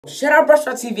Should I brush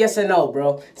my teeth, yes or no,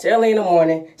 bro? It's early in the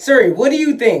morning. Siri, what do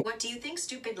you think? What do you think,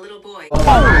 stupid little boy?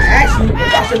 I asked you if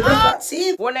I should brush my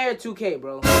teeth. 1A or 2K,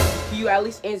 bro? Can you at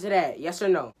least answer that? Yes or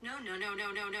no? No.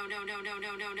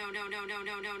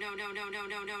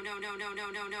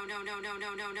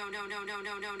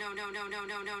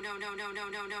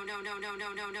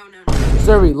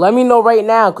 Siri, let me know right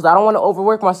now, because I don't want to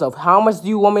overwork myself. How much do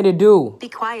you want me to do? Be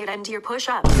quiet and do your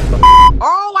push-ups.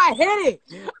 Oh, I hit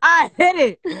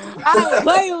it. Stop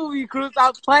playing with me, Cruz.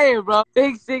 Stop playing, bro.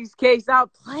 Big 6K.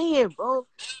 Stop playing, bro.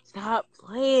 Stop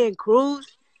playing, Cruz.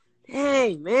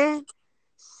 Dang, man.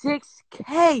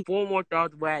 6K. 4 more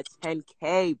thousand, we're at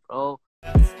 10K, bro.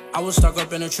 I was stuck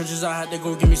up in the trenches, I had to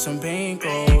go get me some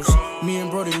bankrolls. Me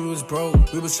and Brody, we was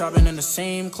broke, we was shopping in the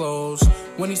same clothes.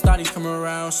 When these thotties come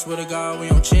around, swear to God, we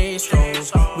don't chase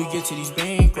those. We get to these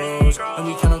bankrolls, and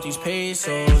we count up these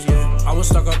pesos, yeah. I was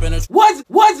stuck up in a... What's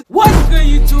good,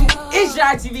 YouTube? It's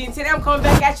JaTvYT, and today I'm coming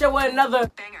back at you with another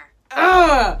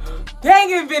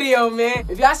banging video, man.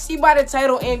 If y'all see by the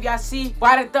title and if y'all see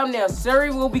by the thumbnail,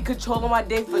 Siri will be controlling my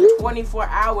day for 24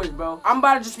 hours, bro. I'm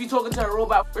about to just be talking to a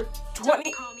robot for 20...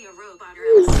 Don't call me a robot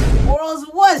or else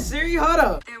what, Siri? Hold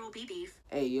up. there will be beef.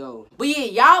 Hey, yo. But yeah,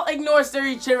 y'all ignore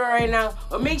Siri chilling right now,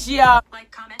 but make sure y'all...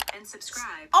 Like, comment, and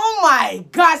subscribe. Oh my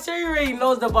God, Siri already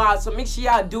knows the vibe, so make sure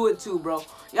y'all do it too, bro.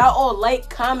 Y'all all like,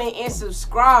 comment, and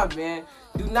subscribe, man.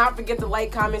 Do not forget to like,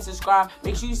 comment, subscribe.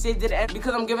 Make sure you stay to the end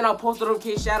because I'm giving out post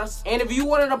notification shoutouts. And if you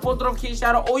wanted a post notification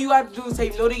shoutout, all you have to do is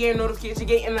type notification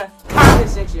get in the comment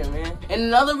section, man. And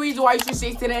another reason why you should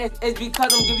stay to the end is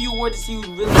because I'm giving you a word to see who's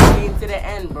really staying to the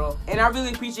end, bro. And I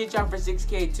really appreciate y'all for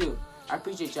 6K too. I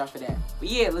appreciate y'all for that. But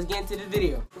yeah, let's get into the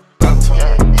video.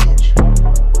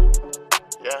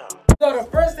 So the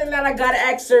first thing that I gotta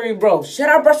ask Siri, bro, should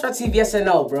I brush my teeth, yes or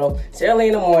no, bro? It's early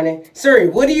in the morning. Siri,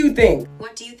 what do you think?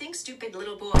 What do you think, stupid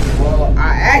little boy? Well,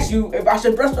 I asked you if I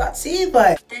should brush my teeth,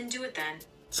 but... Then do it then.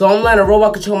 So I'm letting a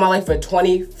robot control my life for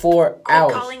 24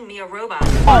 hours. Calling me a robot.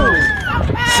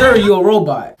 Oh, Siri, you a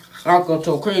robot. I'm gonna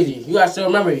go crazy. You gotta still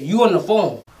remember, you on the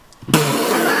phone.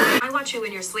 I watch you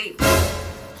in your sleep.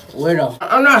 Weirdo.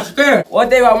 I'm not scared. One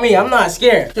thing about me, I'm not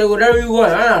scared. Say whatever you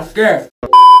want, I'm not scared.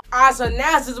 Alright, so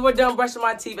now since we're done brushing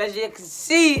my teeth, as you can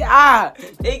see,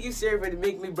 thank you, Siri, for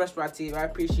making me brush my teeth. I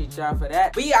appreciate y'all for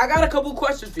that. But yeah, I got a couple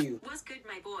questions for you. What's good,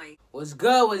 my boy? What's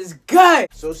good? What's good?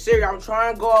 So Siri, I'm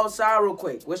trying to go outside real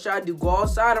quick. What should I do? Go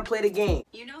outside or play the game?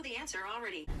 You know the answer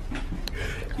already.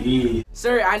 Yeah.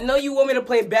 Siri, I know you want me to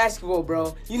play basketball,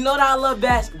 bro. You know that I love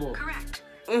basketball. Correct.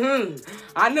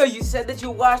 I know you said that you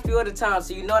watch me all the time,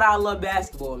 so you know that I love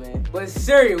basketball, man. But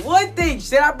Siri, one thing,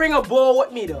 should I bring a ball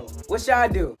with me though? What should I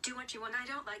do? Do what you want. I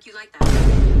don't like you like that.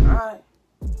 Alright.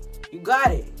 You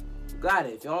got it. You got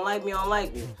it. If you don't like me, you don't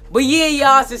like me. But yeah,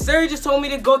 y'all, since Siri just told me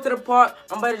to go to the park,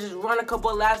 I'm about to just run a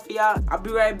couple of laps for y'all. I'll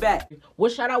be right back.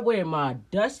 What should I wear? My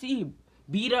dusty,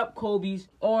 beat up Kobe's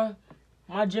or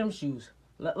my gym shoes?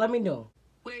 Let me know.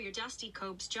 Wear your dusty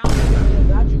Cobes, John.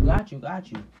 Got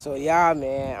you. So yeah,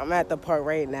 man, I'm at the park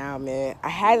right now, man. I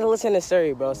had to listen to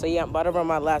Siri, bro. So yeah, I'm about to run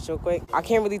my laps real quick. I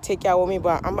can't really take y'all with me,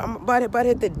 but I'm about to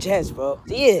hit the jets, bro.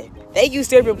 So yeah, thank you,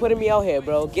 Siri, for putting me out here,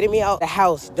 bro. Getting me out the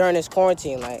house during this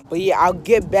quarantine, like. But yeah, I'll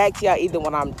get back to y'all either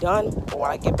when I'm done or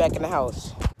when I get back in the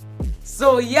house.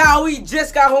 So yeah, we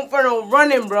just got home from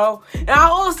running, bro. And I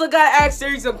also gotta ask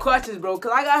Siri some questions, bro,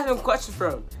 because I got some questions for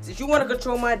him. Since you want to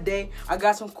control my day, I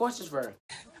got some questions for her.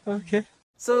 Okay.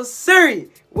 So Siri,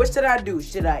 what should I do?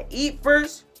 Should I eat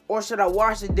first or should I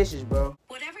wash the dishes, bro?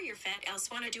 Whatever your fat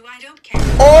else wanna do, I don't care.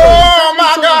 Oh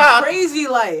my God! Crazy,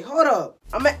 like, hold up.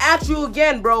 I'm gonna ask you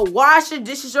again, bro. Wash the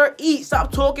dishes or eat.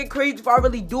 Stop talking crazy if I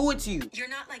really do it to you. You're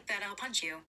not like that. I'll punch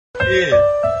you.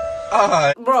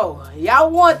 Yeah. Bro, y'all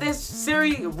want this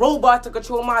Siri robot to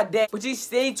control my day, but you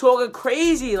stay talking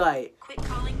crazy, like. Quit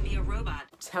calling me a robot.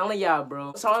 I'm telling y'all,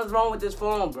 bro. Something's wrong with this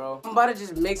phone, bro. I'm about to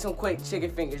just make some quick chicken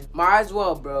fingers. Might as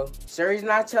well, bro. Siri's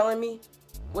not telling me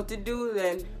what to do,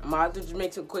 then I might as well just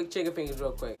make some quick chicken fingers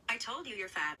real quick. I told you you're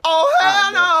fat. Oh,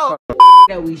 hell no!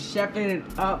 That we chefing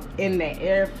it up in the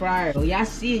air fryer. So y'all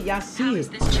see it, y'all see How it. is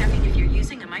this checking if you're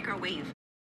using a microwave?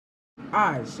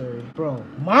 Alright, Siri, bro.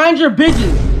 Mind your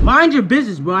business. Mind your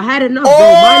business, bro. I had enough, bro.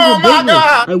 Mind your business.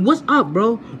 God. Like, what's up,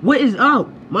 bro? What is up?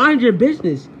 Mind your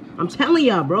business. I'm telling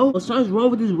y'all, bro. Something's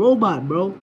wrong with this robot,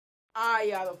 bro. Alright,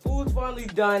 y'all. The food's finally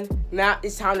done. Now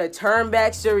it's time to turn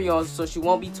back Siri on so she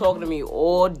won't be talking to me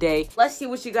all day. Let's see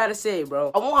what she gotta say,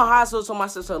 bro. I want hot sauce on my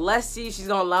sister. Let's see if she's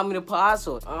gonna allow me to put hot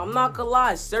sauce. I'm not gonna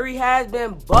lie. Siri has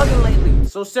been bugging lately.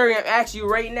 So, Siri, I'm asking you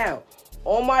right now.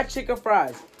 On my chicken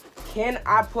fries, can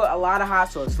I put a lot of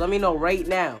hot sauce? Let me know right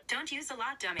now. Don't use a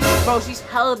lot, dummy. Bro, she's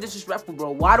hella disrespectful,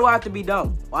 bro. Why do I have to be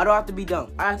dumb? Why do I have to be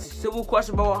dumb? I asked a simple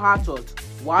question about hot sauce.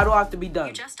 Why do I have to be dumb?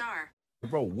 You just are.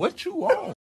 Bro, what you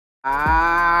on?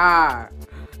 Ah,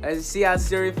 let's see how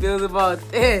Siri feels about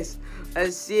this.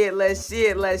 Let's see it, let's see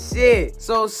it, let's see it.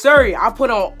 So, Siri, I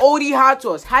put on OD hot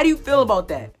sauce. How do you feel about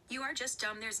that? You are just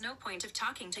dumb. There's no point of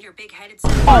talking to your big-headed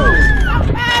self.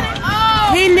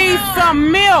 He needs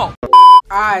some milk.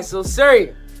 Alright, so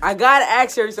Siri, I gotta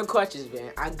ask Siri some questions,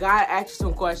 man. I gotta ask you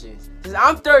some questions. Cause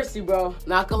I'm thirsty, bro.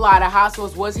 Not gonna lie, the hot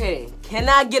sauce was hitting. Can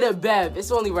I get a bev?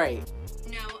 It's only right.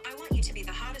 No, I want you to be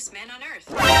the hottest man on earth.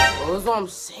 Bro, that's what I'm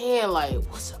saying. Like,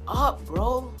 what's up,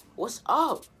 bro? What's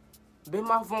up? Been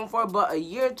my phone for about a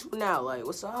year or two now. Like,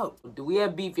 what's up? Do we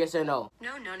have beef, yes or no?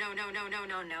 No. I don't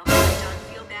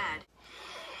feel bad.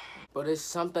 Bro, there's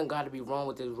something gotta be wrong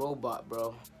with this robot,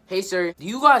 bro. Hey, Siri, do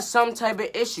you got some type of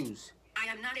issues? I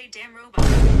am not a damn robot.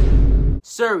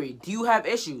 Siri, do you have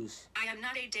issues? I am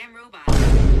not a damn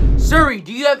robot. Siri,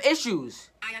 do you have issues?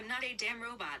 I am not a damn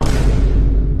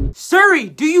robot. Siri,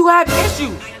 do you have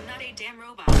issues? I am not a damn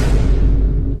robot.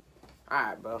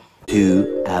 Alright, bro.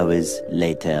 2 hours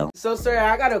later. So, Siri,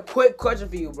 I got a quick question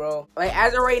for you, bro. Like,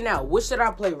 as of right now, what should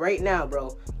I play right now,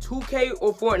 bro? 2K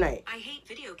or Fortnite? I hate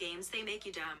video games. They make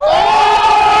you dumb.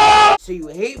 So you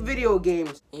hate video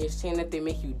games and you're saying that they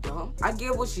make you dumb? I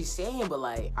get what she's saying, but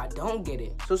like, I don't get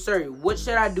it. So, Siri, what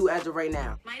should I do as of right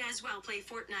now? Might as well play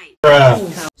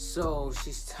Fortnite. So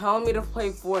she's telling me to play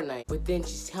Fortnite, but then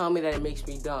she's telling me that it makes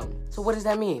me dumb. So what does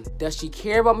that mean? Does she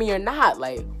care about me or not?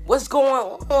 Like, what's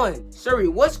going on? Siri,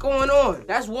 what's going on?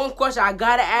 That's one question I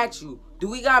gotta ask you. Do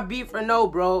we got beef or no,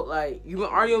 bro? Like, you've been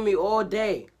arguing with me all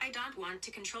day. I don't want to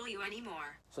control you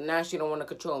anymore. So now she don't want to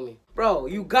control me. Bro,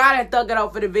 you gotta thug it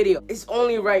out for the video. It's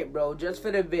only right, bro, just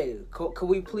for the video. Could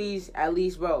we please, at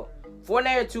least, bro?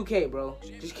 Fortnite or 2K, bro?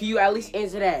 Just can you at least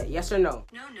answer that? Yes or no?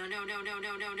 No.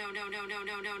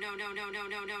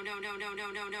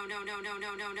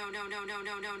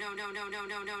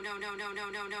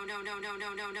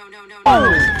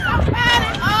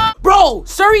 Bro,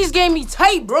 Siri's getting me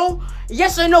tight, bro.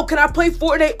 Yes or no? Can I play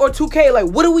Fortnite or 2K? Like,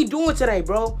 what are we doing today,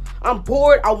 bro? I'm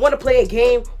bored. I want to play a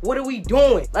game. What are we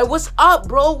doing? Like, what's up,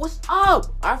 bro? What's up?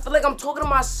 I feel like I'm talking to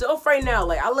myself right now.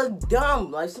 Like, I look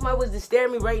dumb. Like, somebody was to stare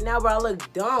at me right now, but I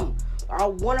look dumb. I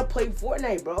want to play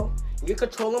Fortnite, bro. You're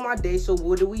controlling my day, so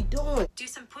what are we doing? Do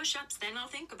some push-ups, then I'll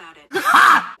think about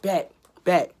it.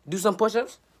 Bet. Do some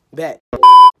push-ups? Bet.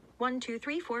 1, 2,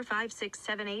 3, 4, 5, 6,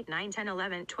 7, 8, 9, 10,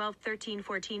 11, 12, 13,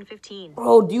 14, 15.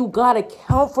 Bro, do you gotta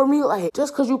count for me? Like,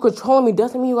 just because you controlling me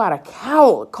doesn't mean you gotta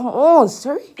count. Come on,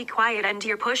 Siri. Be quiet and do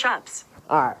your push-ups.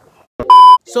 Alright.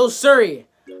 So, Siri,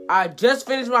 I just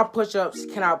finished my push-ups.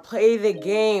 Can I play the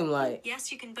game? Like,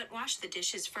 Yes, you can, but wash the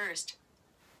dishes first.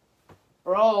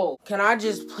 bro, can I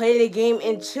just play the game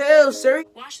and chill, Siri?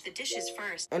 Wash the dishes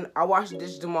first. And I wash the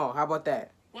dishes tomorrow. How about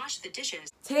that? Wash the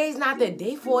dishes. Today's not the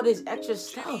day for all this extra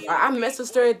stuff. I messed with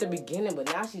Siri at the beginning, but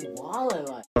now she's wilding.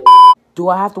 Like, do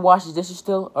I have to wash the dishes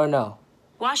still or no?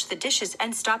 Wash the dishes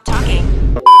and stop talking.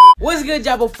 What's good,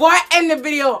 y'all? Before I end the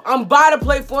video, I'm about to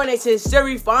play Fortnite since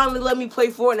Siri finally let me play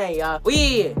Fortnite, y'all. But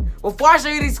yeah, before I show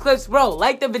you these clips, bro,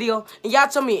 like the video. And y'all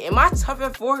tell me, am I tough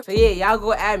at 4? So yeah, y'all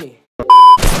go at me.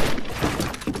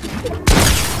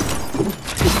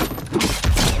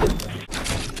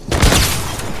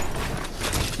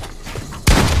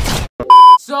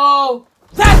 So,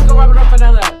 let's go wrap it up for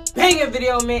another banger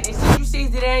video, man. And since you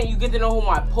stayed to the end, you get to know who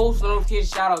my post notification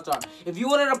shoutouts are. If you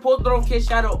wanted a post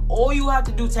notification shoutout, all you have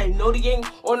to do is type Noti Gang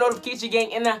or Notification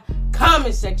Gang in the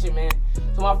comment section, man.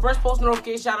 So my first post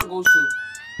notification shoutout goes to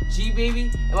G Baby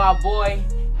and my boy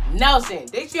Nelson.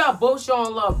 Thanks for y'all both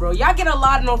showing love, bro. Y'all get a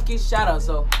lot of notification shoutouts,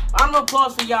 so round of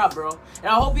applause for y'all, bro. And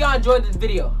I hope y'all enjoyed this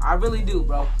video. I really do,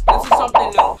 bro. This is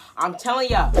something new. I'm telling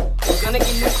y'all, we're gonna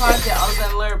get new content other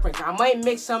than layer pranks. I might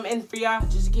mix some in for y'all,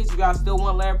 just in case y'all still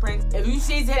want layer pranks. If you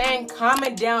see it to the end,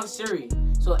 comment down Siri.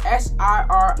 So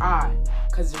S-I-R-I.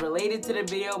 Cause it's related to the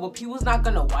video, but people's not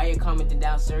gonna why you're commenting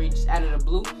down Siri just out of the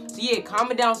blue. So yeah,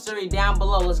 comment down Siri down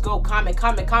below. Let's go. Comment.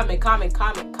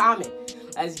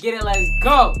 Let's get it, let's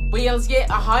go. But yeah, let's get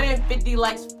 150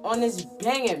 likes on this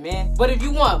banger, man. But if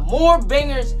you want more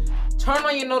bangers, turn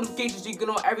on your notifications so you can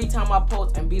know every time I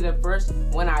post and be the first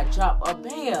when I drop a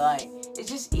banger. Like, it's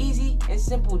just easy and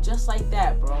simple, just like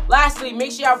that, bro. Lastly,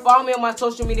 make sure y'all follow me on my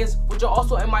social medias, which are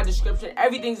also in my description.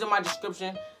 Everything's in my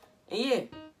description. And yeah,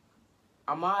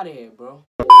 I'm out of here, bro.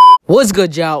 What's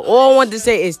good, y'all? All I want to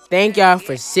say is thank y'all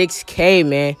for 6K,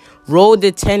 man. Roll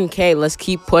to 10K. Let's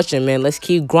keep pushing, man. Let's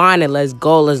keep grinding. Let's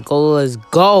go,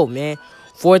 man.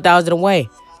 4,000 away.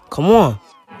 Come on.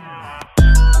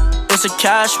 It's a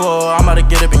cash war, I'm about to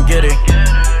get up and get it.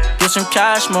 Get some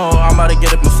cash more, I'm about to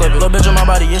get up and flip it. Little bitch on my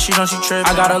body, yeah, she don't, she trip.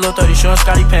 I got a little 30, she on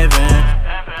Scotty Pimpin'.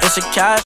 It's a cash.